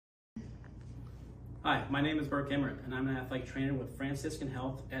Hi, my name is Burke Emmert, and I'm an athletic trainer with Franciscan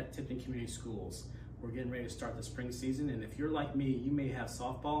Health at Tipton Community Schools. We're getting ready to start the spring season, and if you're like me, you may have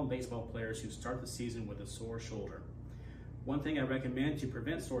softball and baseball players who start the season with a sore shoulder. One thing I recommend to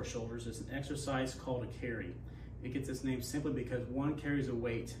prevent sore shoulders is an exercise called a carry. It gets its name simply because one carries a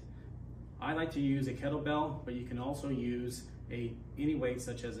weight. I like to use a kettlebell, but you can also use any weight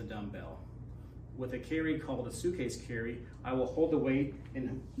such as a dumbbell. With a carry called a suitcase carry, I will hold the weight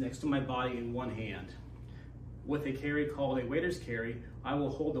next to my body in one hand. With a carry called a waiter's carry, I will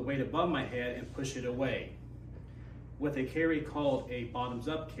hold the weight above my head and push it away. With a carry called a bottoms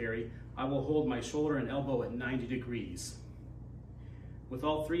up carry, I will hold my shoulder and elbow at 90 degrees. With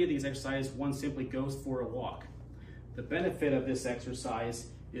all three of these exercises, one simply goes for a walk. The benefit of this exercise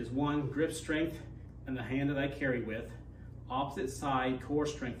is one, grip strength in the hand that I carry with, opposite side core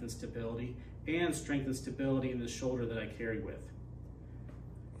strength and stability, and strength and stability in the shoulder that I carry with.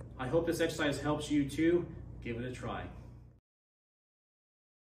 I hope this exercise helps you too. Give it a try.